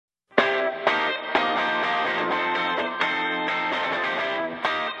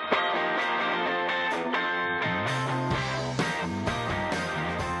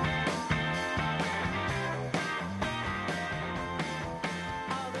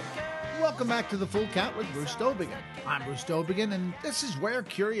Welcome back to The Full Count with Bruce Dobigan. I'm Bruce Dobigan, and this is where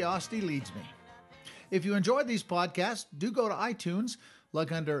curiosity leads me. If you enjoy these podcasts, do go to iTunes,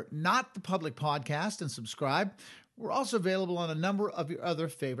 look under Not the Public Podcast, and subscribe. We're also available on a number of your other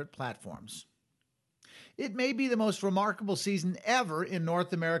favorite platforms. It may be the most remarkable season ever in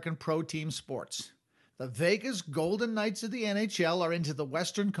North American pro team sports. The Vegas Golden Knights of the NHL are into the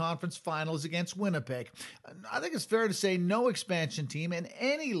Western Conference Finals against Winnipeg. I think it's fair to say no expansion team in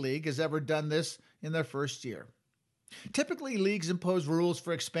any league has ever done this in their first year. Typically, leagues impose rules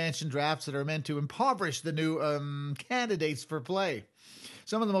for expansion drafts that are meant to impoverish the new candidates for play.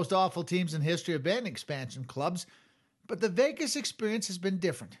 Some of the most awful teams in history have been expansion clubs, but the Vegas experience has been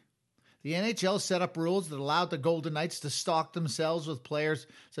different. The NHL set up rules that allowed the Golden Knights to stock themselves with players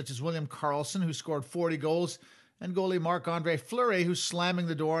such as William Karlsson, who scored 40 goals, and goalie Marc-Andre Fleury, who's slamming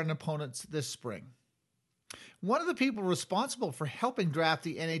the door on opponents this spring. One of the people responsible for helping draft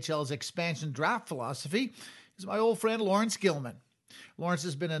the NHL's expansion draft philosophy is my old friend Lawrence Gilman. Lawrence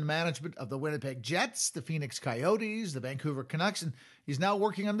has been in management of the Winnipeg Jets, the Phoenix Coyotes, the Vancouver Canucks, and he's now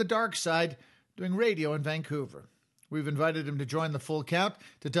working on the dark side, doing radio in Vancouver. We've invited him to join the Full Count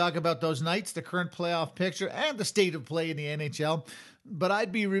to talk about those Knights, the current playoff picture, and the state of play in the NHL. But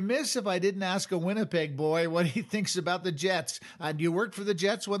I'd be remiss if I didn't ask a Winnipeg boy what he thinks about the Jets. You worked for the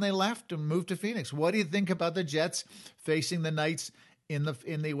Jets when they left and moved to Phoenix. What do you think about the Jets facing the Knights in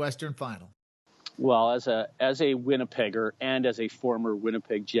the Western Final? Well, as a Winnipegger and as a former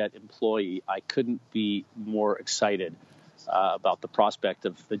Winnipeg Jet employee, I couldn't be more excited about the prospect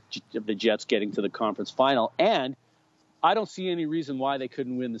of the Jets getting to the conference final. And I don't see any reason why they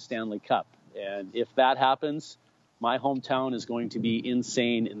couldn't win the Stanley Cup. And if that happens, my hometown is going to be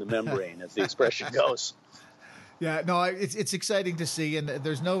insane in the membrane, as the expression goes. Yeah, no, it's exciting to see, and I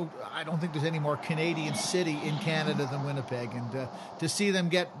don't think there's any more Canadian city in Canada than Winnipeg, and to see them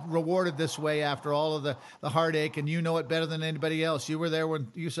get rewarded this way after all of the heartache, and you know it better than anybody else. You were there when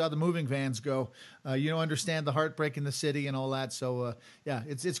you saw the moving vans go. You understand the heartbreak in the city and all that. So yeah,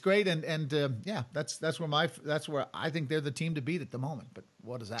 it's great, and yeah, that's where I think they're the team to beat at the moment. But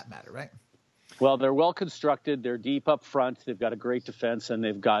what does that matter, right? Well, they're well constructed. They're deep up front. They've got a great defense, and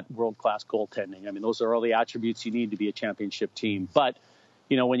they've got world-class goaltending. I mean, those are all the attributes you need to be a championship team. But,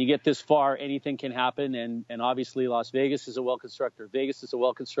 you know, when you get this far, anything can happen. And obviously, Las Vegas is a well-constructed. Vegas is a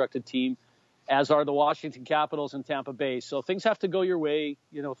well-constructed team, as are the Washington Capitals and Tampa Bay. So things have to go your way,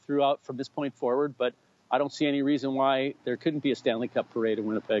 you know, throughout from this point forward. But I don't see any reason why there couldn't be a Stanley Cup parade in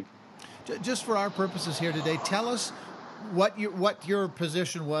Winnipeg. Just for our purposes here today, tell us what your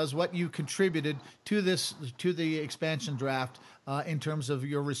position was, what you contributed to the expansion draft in terms of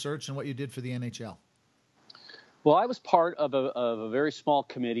your research and what you did for the NHL. Well, I was part of a very small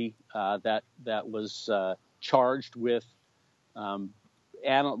committee that was charged with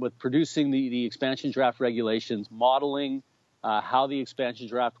producing the expansion draft regulations, modeling how the expansion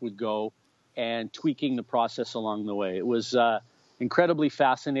draft would go, and tweaking the process along the way. It was incredibly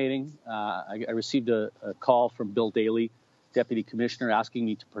fascinating. I received a call from Bill Daly, Deputy Commissioner, asking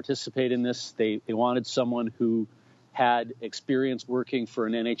me to participate in this. They wanted someone who had experience working for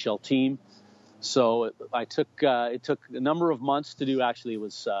an NHL team. So it took a number of months to do. Actually, it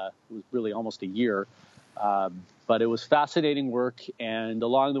was really almost a year. But it was fascinating work. And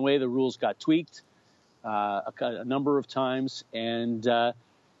along the way, the rules got tweaked a number of times. And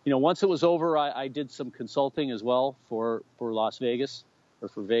once it was over, I did some consulting as well for Las Vegas, or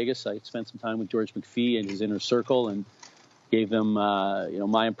for Vegas. I spent some time with George McPhee and his inner circle and gave them,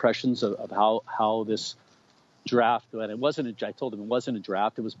 my impressions of how this draft, and I told them it wasn't a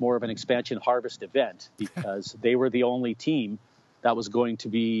draft. It was more of an expansion harvest event because they were the only team that was going to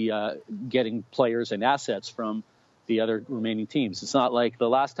be getting players and assets from the other remaining teams. It's not like the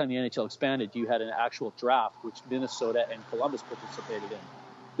last time the NHL expanded, you had an actual draft, which Minnesota and Columbus participated in.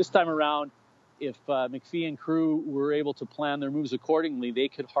 This time around, if McPhee and crew were able to plan their moves accordingly, they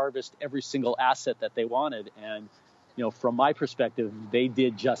could harvest every single asset that they wanted. And, from my perspective, they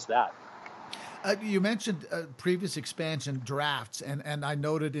did just that. You mentioned previous expansion drafts, and I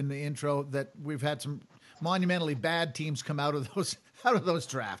noted in the intro that we've had some monumentally bad teams come out of those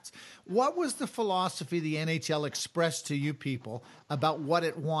drafts. What was the philosophy the NHL expressed to you people about what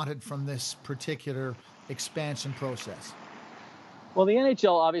it wanted from this particular expansion process? Well, the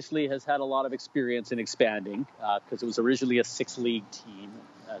NHL obviously has had a lot of experience in expanding because it was originally a six-team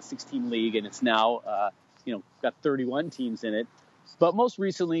league, and it's now got 31 teams in it. But most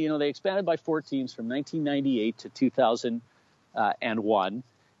recently, they expanded by 4 teams from 1998 to 2001.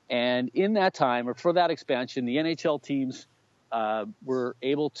 And in that time, or for that expansion, the NHL teams were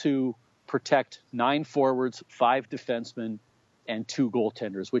able to protect 9 forwards, 5 defensemen, and 2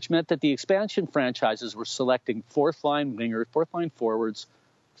 goaltenders, which meant that the expansion franchises were selecting fourth-line wingers, fourth-line forwards,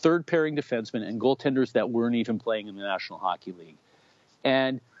 third-pairing defensemen, and goaltenders that weren't even playing in the National Hockey League.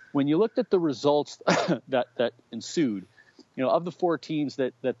 And when you looked at the results that ensued, of the 4 teams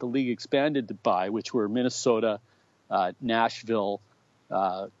that the league expanded by, which were Minnesota, Nashville,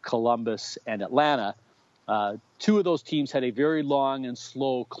 Columbus, and Atlanta, 2 of those teams had a very long and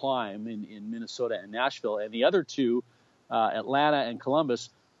slow climb in Minnesota and Nashville, and the other 2, Atlanta and Columbus,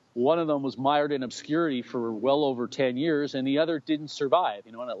 one of them was mired in obscurity for well over 10 years, and the other didn't survive.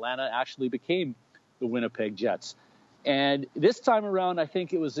 And Atlanta actually became the Winnipeg Jets. And this time around, I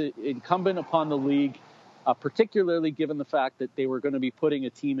think it was incumbent upon the league, particularly given the fact that they were going to be putting a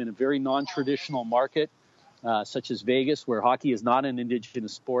team in a very non-traditional market, such as Vegas, where hockey is not an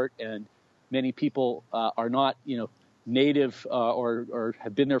indigenous sport, and many people are not, native or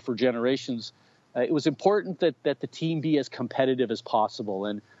have been there for generations. It was important that the team be as competitive as possible.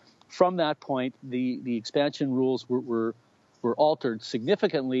 And from that point, the expansion rules were altered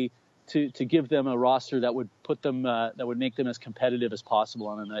significantly to give them a roster that would put them that would make them as competitive as possible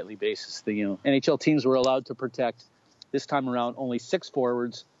on a nightly basis. The NHL teams were allowed to protect this time around only 6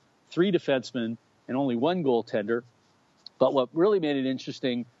 forwards, 3 defensemen, and only 1 goaltender. But what really made it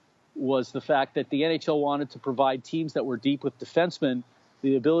interesting was the fact that the NHL wanted to provide teams that were deep with defensemen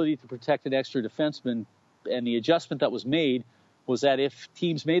the ability to protect an extra defenseman, and the adjustment that was made was that if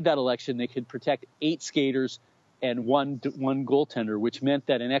teams made that election, they could protect 8 skaters and one goaltender, which meant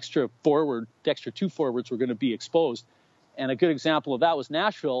that an extra 2 forwards were going to be exposed. And a good example of that was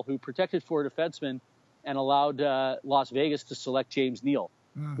Nashville, who protected 4 defensemen and allowed Las Vegas to select James Neal,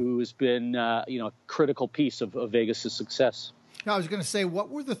 who has been a critical piece of Vegas' success. Now, I was going to say, what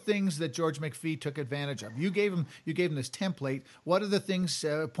were the things that George McPhee took advantage of? You gave him this template. What are the things?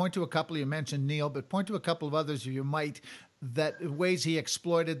 Point to a couple. You mentioned Neal, but point to a couple of others, if you might, that ways he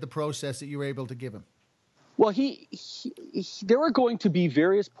exploited the process that you were able to give him. Well, there were going to be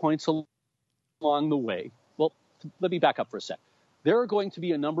various points along the way. Well, let me back up for a sec. There are going to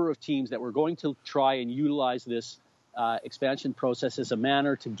be a number of teams that were going to try and utilize this expansion process as a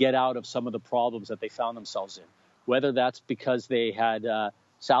manner to get out of some of the problems that they found themselves in. Whether that's because they had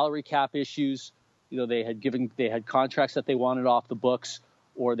salary cap issues, they had contracts that they wanted off the books,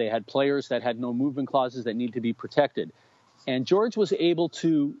 or they had players that had no movement clauses that need to be protected. And George was able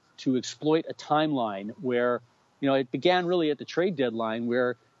to exploit a timeline where, it began really at the trade deadline,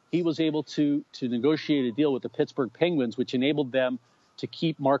 where he was able to negotiate a deal with the Pittsburgh Penguins, which enabled them to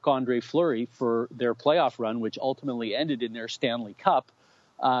keep Marc-Andre Fleury for their playoff run, which ultimately ended in their Stanley Cup.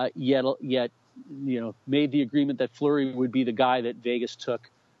 Yet made the agreement that Fleury would be the guy that Vegas took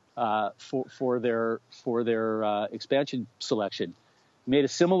for their expansion selection. Made a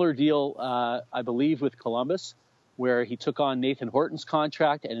similar deal, I believe, with Columbus, where he took on Nathan Horton's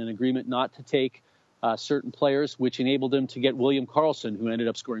contract and an agreement not to take certain players, which enabled him to get William Karlsson, who ended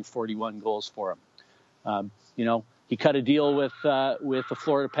up scoring 41 goals for him. He cut a deal with the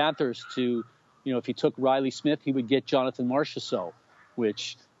Florida Panthers to, if he took Riley Smith, he would get Jonathan Marchessault,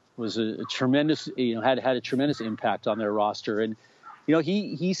 which was a tremendous, had a tremendous impact on their roster. And,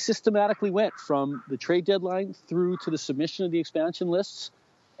 he systematically went from the trade deadline through to the submission of the expansion lists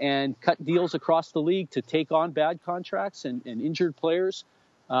and cut deals across the league to take on bad contracts and injured players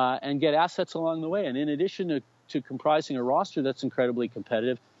and get assets along the way. And in addition to comprising a roster that's incredibly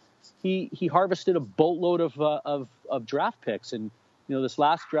competitive, he harvested a boatload of draft picks. And, this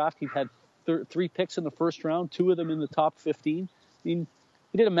last draft, he had 3 picks in the first round, 2 of them in the top 15. I mean,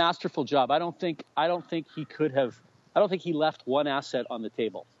 he did a masterful job. I don't think he left one asset on the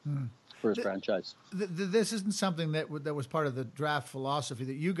table for his franchise. This isn't something that was part of the draft philosophy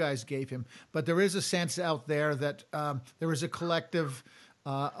that you guys gave him, but there is a sense out there that there is a collective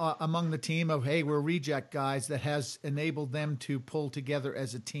among the team of, hey, we're reject guys, that has enabled them to pull together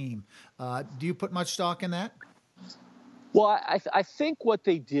as a team. Do you put much stock in that? Well, I think what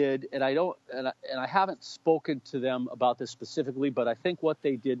they did, and I haven't spoken to them about this specifically, but I think what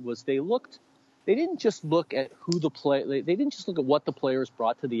they did was they didn't just look at they didn't just look at what the players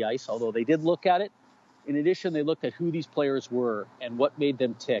brought to the ice, although they did look at it. In addition, they looked at who these players were and what made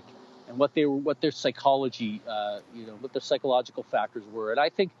them tick and what their psychology, what their psychological factors were. And I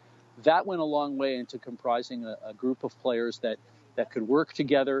think that went a long way into comprising a group of players that could work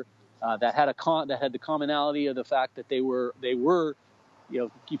together, that had the commonality of the fact that they were,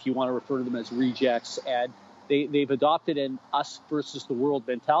 if you want to refer to them as rejects, and they've adopted an us versus the world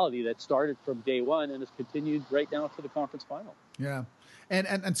mentality that started from day one and has continued right down to the conference final. Yeah.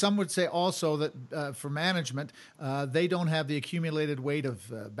 And some would say also that for management, they don't have the accumulated weight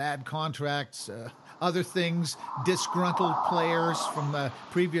of bad contracts, other things, disgruntled players from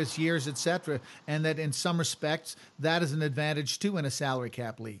previous years, etc., and that in some respects that is an advantage too in a salary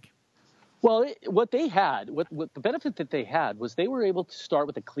cap league. Well, what the benefit that they had was they were able to start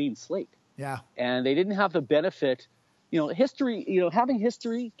with a clean slate. Yeah. And they didn't have the benefit, history, having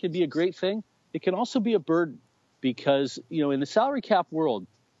history can be a great thing. It can also be a burden because, in the salary cap world,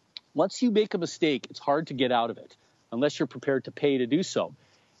 once you make a mistake, it's hard to get out of it unless you're prepared to pay to do so.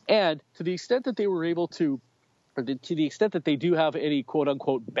 And to the extent that they were able to, or to the extent that they do have any quote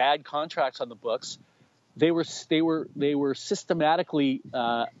unquote bad contracts on the books, they were systematically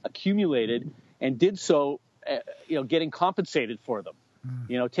accumulated and did so, getting compensated for them.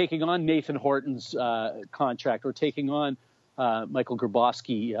 Taking on Nathan Horton's contract or taking on Michael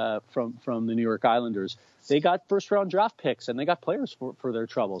Grabowski from the New York Islanders. They got first-round draft picks and they got players for their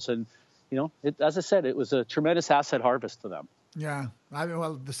troubles. And, as I said, it was a tremendous asset harvest to them. Yeah.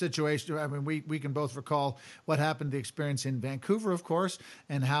 The situation, we can both recall what happened, the experience in Vancouver, of course,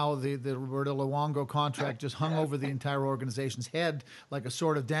 and how the Roberto Luongo contract just hung over the entire organization's head like a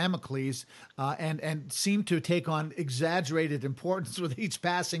sword of Damocles and seemed to take on exaggerated importance with each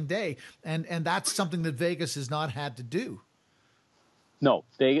passing day. And that's something that Vegas has not had to do.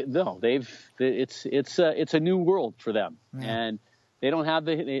 It's a new world for them. Yeah. And they don't have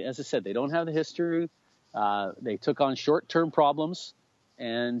as I said, they don't have the history. They took on short-term problems,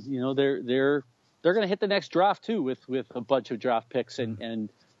 and they're going to hit the next draft too with a bunch of draft picks, and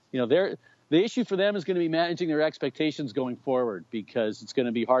the issue for them is going to be managing their expectations going forward because it's going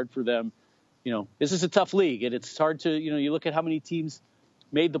to be hard for them. This is a tough league, and it's hard to you look at how many teams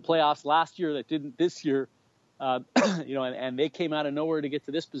made the playoffs last year that didn't this year, and they came out of nowhere to get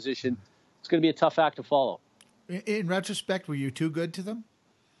to this position. It's going to be a tough act to follow. In retrospect, were you too good to them?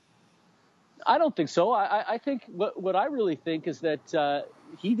 I don't think so. I think what I really think is that George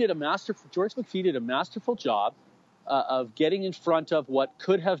McPhee did a masterful job of getting in front of what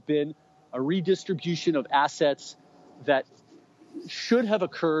could have been a redistribution of assets that should have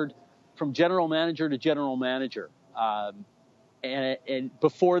occurred from general manager to general manager, and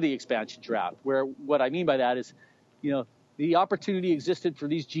before the expansion draft. Where what I mean by that is, the opportunity existed for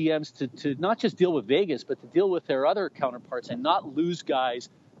these GMs to not just deal with Vegas, but to deal with their other counterparts and not lose guys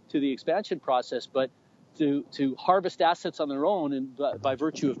to the expansion process, but to harvest assets on their own and by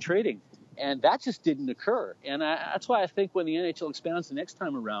virtue of trading. And that just didn't occur. And that's why I think when the NHL expands the next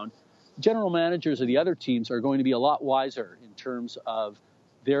time around, general managers of the other teams are going to be a lot wiser in terms of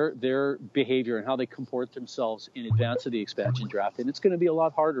their behavior and how they comport themselves in advance of the expansion draft. And it's going to be a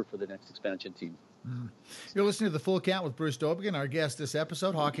lot harder for the next expansion team. You're listening to The Full Count with Bruce Dobigan. Our guest this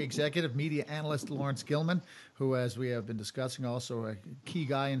episode, hockey executive, media analyst Lawrence Gilman, who, as we have been discussing, also a key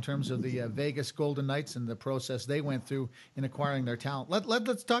guy in terms of the Vegas Golden Knights and the process they went through in acquiring their talent.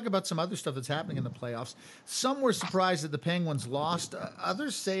 Let's talk about some other stuff that's happening in the playoffs. Some were surprised that the Penguins lost.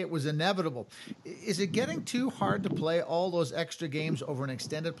 Others say it was inevitable. Is it getting too hard to play all those extra games over an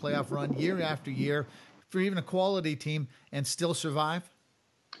extended playoff run year after year for even a quality team and still survive?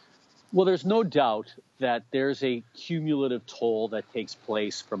 Well, there's no doubt that there's a cumulative toll that takes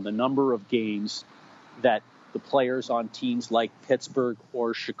place from the number of games that the players on teams like Pittsburgh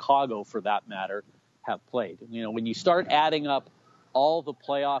or Chicago, for that matter, have played. When you start adding up all the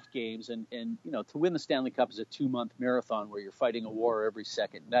playoff games and to win the Stanley Cup is a 2-month marathon where you're fighting a war every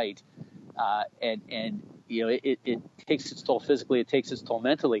second night. It takes its toll physically, it takes its toll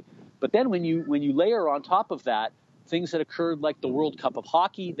mentally. But then when you layer on top of that things that occurred like the World Cup of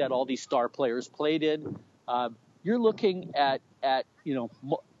Hockey that all these star players played in, you're looking at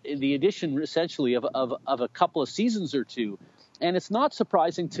the addition essentially of a couple of seasons or two. And it's not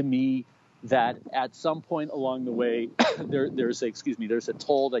surprising to me that at some point along the way there's a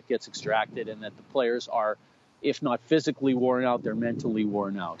toll that gets extracted and that the players are, if not physically worn out, they're mentally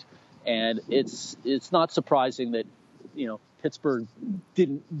worn out. And it's not surprising that Pittsburgh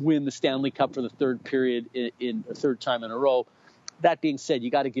didn't win the Stanley Cup for the third period in a third time in a row. That being said, you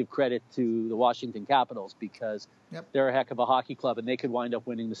got to give credit to the Washington Capitals because they're a heck of a hockey club and they could wind up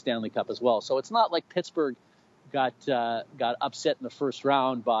winning the Stanley Cup as well. So it's not like Pittsburgh got upset in the first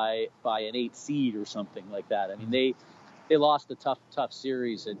round by an 8 seed or something like that. I mean, they lost a tough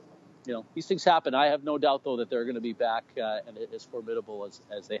series, and these things happen. I have no doubt though that they're going to be back and as formidable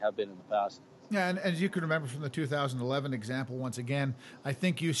as they have been in the past. Yeah, and as you can remember from the 2011 example, once again, I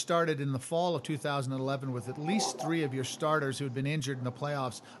think you started in the fall of 2011 with at least 3 of your starters who had been injured in the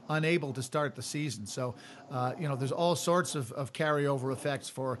playoffs, unable to start the season. So, there's all sorts of carryover effects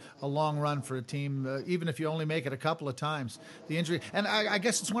for a long run for a team, even if you only make it a couple of times. The injury, and I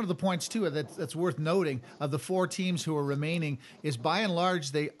guess it's one of the points, too, that's worth noting of the 4 teams who are remaining is, by and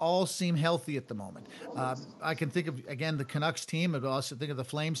large, they all seem healthy at the moment. I can think of, again, the Canucks team, but also think of the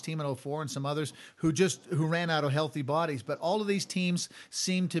Flames team in '04 and some others who ran out of healthy bodies. But all of these teams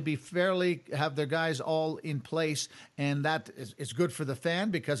seem to be have their guys all in place, and that is good for the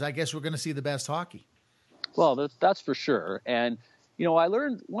fan, because I guess we're going to see the best hockey. Well, that's for sure. And, I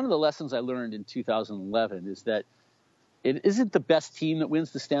learned, one of the lessons I learned in 2011 is that it isn't the best team that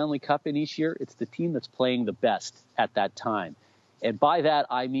wins the Stanley Cup in each year. It's the team that's playing the best at that time. And by that,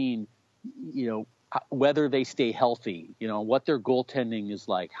 I mean, whether they stay healthy, what their goaltending is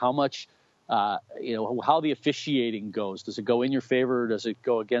like, how much, how the officiating goes. Does it go in your favor or does it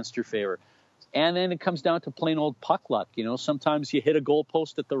go against your favor? And then it comes down to plain old puck luck. Sometimes you hit a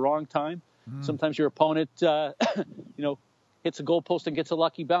goalpost at the wrong time. Sometimes your opponent, hits a goalpost and gets a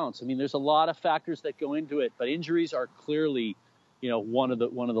lucky bounce. I mean, there's a lot of factors that go into it, but injuries are clearly, one of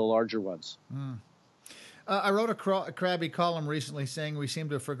the larger ones. I wrote a crabby column recently saying we seem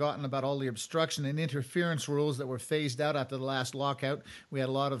to have forgotten about all the obstruction and interference rules that were phased out after the last lockout. We had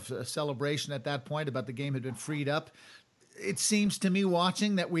a lot of celebration at that point about the game had been freed up. It seems to me,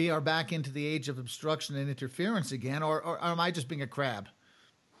 watching, that we are back into the age of obstruction and interference again, or am I just being a crab?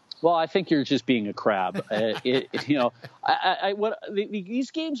 Well, I think you're just being a crab.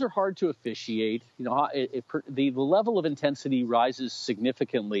 These games are hard to officiate. The level of intensity rises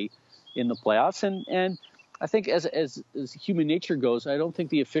significantly in the playoffs, and I think as human nature goes, I don't think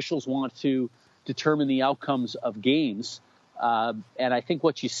the officials want to determine the outcomes of games. And I think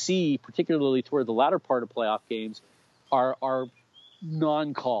what you see, particularly toward the latter part of playoff games, are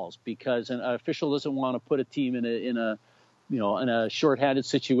non-calls, because an official doesn't want to put a team in a shorthanded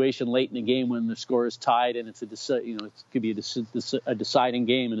situation late in the game when the score is tied and it could be a deciding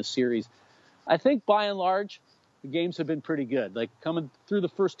game in a series. I think by and large, the games have been pretty good. Like, coming through the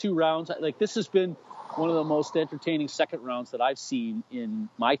first two rounds, this has been one of the most entertaining second rounds that I've seen in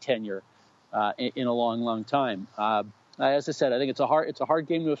my tenure in a long, long time. As I said, I think it's a hard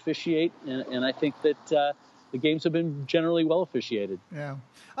game to officiate, and I think that the games have been generally well officiated. Yeah.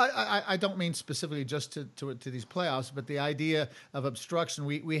 I don't mean specifically just to these playoffs, but the idea of obstruction.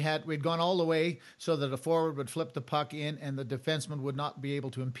 We'd gone all the way so that a forward would flip the puck in and the defenseman would not be able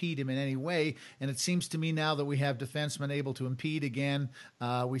to impede him in any way. And it seems to me now that we have defensemen able to impede again.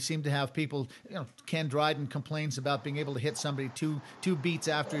 We seem to have people, Ken Dryden complains about being able to hit somebody two beats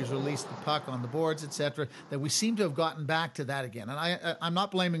after he's released the puck on the boards, etc. That we seem to have gotten back to that again. And I'm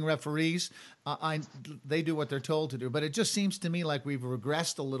not blaming referees. They do what they're told to do, but it just seems to me like we've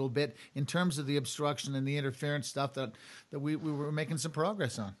regressed a little bit in terms of the obstruction and the interference stuff that we were making some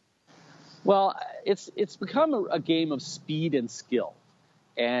progress on. Well, it's become a game of speed and skill,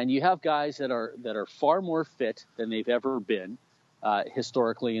 and you have guys that are far more fit than they've ever been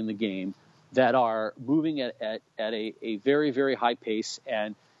historically in the game, that are moving at a very, very high pace,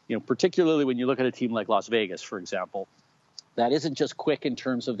 and particularly when you look at a team like Las Vegas, for example, that isn't just quick in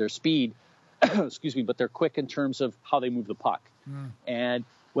terms of their speed. Excuse me, but they're quick in terms of how they move the puck. And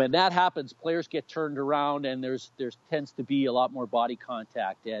when that happens, players get turned around, and there tends to be a lot more body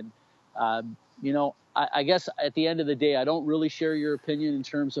contact. And, I guess at the end of the day, I don't really share your opinion in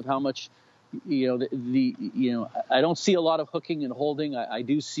terms of how much, I don't see a lot of hooking and holding. I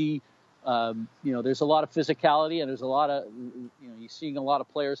do see, there's a lot of physicality, and there's a lot of, you're seeing a lot of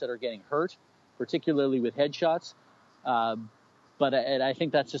players that are getting hurt, particularly with headshots. But I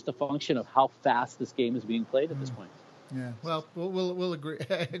think that's just a function of how fast this game is being played at this point. Yeah, well, we'll agree.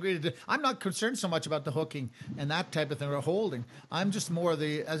 Agree to. I'm not concerned so much about the hooking and that type of thing, or holding. I'm just more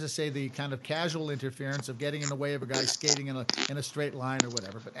as I say, the kind of casual interference of getting in the way of a guy skating in a straight line or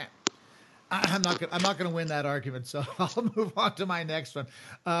whatever. But I'm not going to win that argument, so I'll move on to my next one.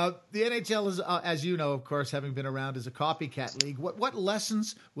 The NHL is, as you know, of course, having been around, is a copycat league. What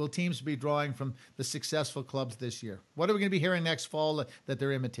lessons will teams be drawing from the successful clubs this year? What are we going to be hearing next fall that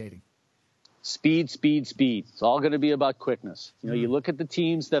they're imitating? Speed, speed, speed. It's all going to be about quickness. You look at the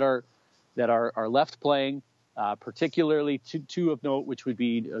teams that are left playing, particularly two of note, which would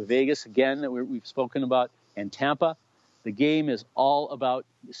be Vegas again that we've spoken about, and Tampa. The game is all about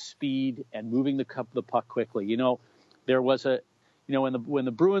speed and moving the puck quickly. There was when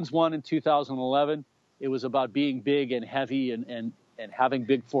the Bruins won in 2011, it was about being big and heavy and having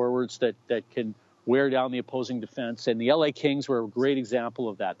big forwards that can wear down the opposing defense. And the LA Kings were a great example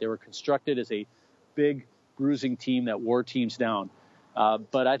of that. They were constructed as a big, bruising team that wore teams down.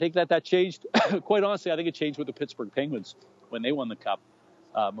 But I think that changed. Quite honestly, I think it changed with the Pittsburgh Penguins when they won the Cup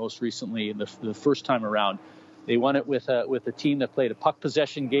most recently in the first time around. They won it with a team that played a puck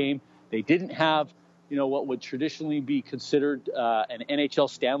possession game. They didn't have, what would traditionally be considered an NHL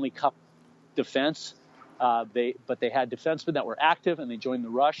Stanley Cup defense. But they had defensemen that were active, and they joined the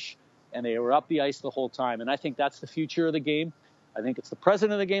rush. and they were up the ice the whole time. And I think that's the future of the game. I think it's the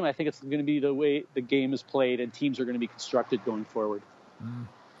present of the game. I think it's going to be the way the game is played and teams are going to be constructed going forward.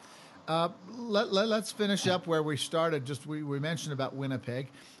 Let's finish up where we started. We mentioned about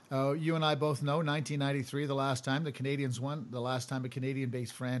Winnipeg. You and I both know 1993, the last time the Canadiens won, the last time a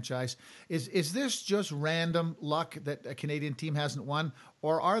Canadian-based franchise. Is this just random luck that a Canadian team hasn't won,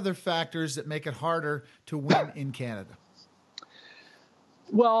 or are there factors that make it harder to win in Canada?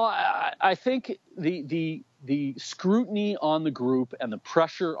 Well, I think the scrutiny on the group and the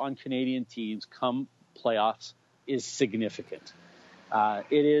pressure on Canadian teams come playoffs is significant.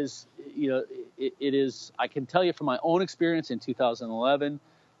 It is. I can tell you from my own experience in 2011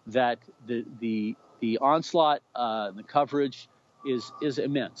 that the onslaught, the coverage is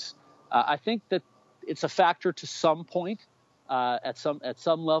immense. I think that it's a factor to some point, at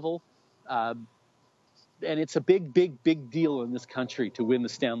some level. And it's a big deal in this country to win the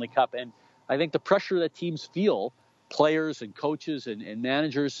Stanley Cup. And I think the pressure that teams feel, players and coaches and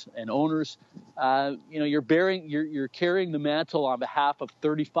managers and owners, you're carrying the mantle on behalf of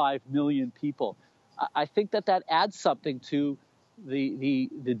 35 million people. I think that adds something to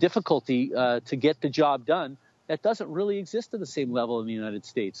the difficulty to get the job done that doesn't really exist at the same level in the United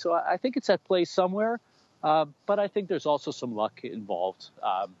States. So I think it's at play somewhere, but I think there's also some luck involved.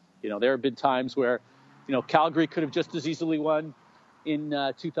 There have been times where Calgary could have just as easily won in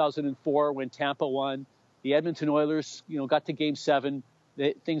 2004 when Tampa won. The Edmonton Oilers, got to Game 7.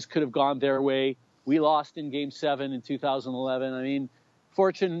 Things could have gone their way. We lost in Game 7 in 2011. I mean,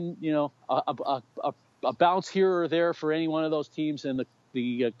 fortune, a bounce here or there for any one of those teams, and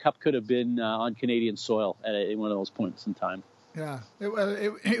the cup could have been on Canadian soil at one of those points in time. Yeah,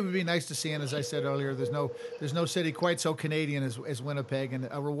 it would be nice to see, and as I said earlier, there's no city quite so Canadian as Winnipeg, and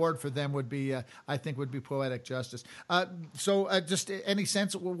a reward for them would be, I think, would be poetic justice. So, just any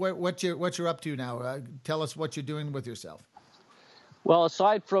sense of what you're up to now? Tell us what you're doing with yourself. Well,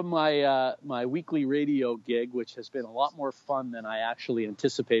 aside from my weekly radio gig, which has been a lot more fun than I actually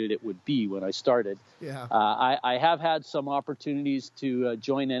anticipated it would be when I started, yeah, I have had some opportunities to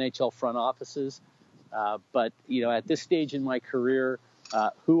join NHL front offices. But at this stage in my career,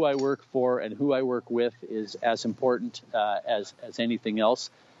 who I work for and who I work with is as important as anything else.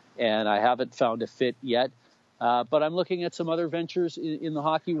 And I haven't found a fit yet. But I'm looking at some other ventures in the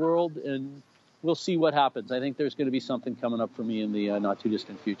hockey world, and we'll see what happens. I think there's going to be something coming up for me in the not too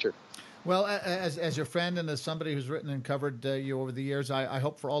distant future. Well, as your friend and as somebody who's written and covered you over the years, I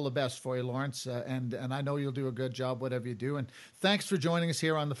hope for all the best for you, Lawrence. And I know you'll do a good job, whatever you do. And thanks for joining us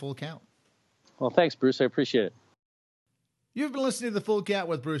here on The Full Count. Well, thanks, Bruce. I appreciate it. You've been listening to The Full Count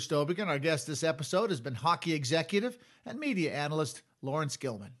with Bruce Dobigan. Our guest this episode has been hockey executive and media analyst Lawrence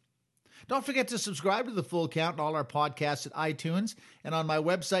Gilman. Don't forget to subscribe to The Full Count and all our podcasts at iTunes and on my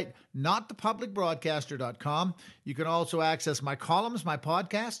website, notthepublicbroadcaster.com. You can also access my columns, my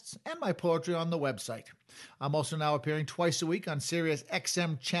podcasts, and my poetry on the website. I'm also now appearing twice a week on Sirius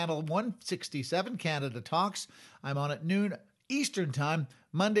XM Channel 167, Canada Talks. I'm on at noon Eastern Time,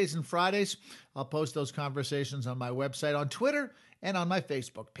 Mondays and Fridays. I'll post those conversations on my website, on Twitter, and on my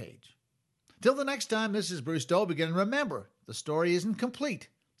Facebook page. Till the next time, this is Bruce Dobigan, and remember, the story isn't complete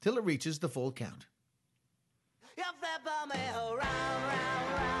till it reaches the full count.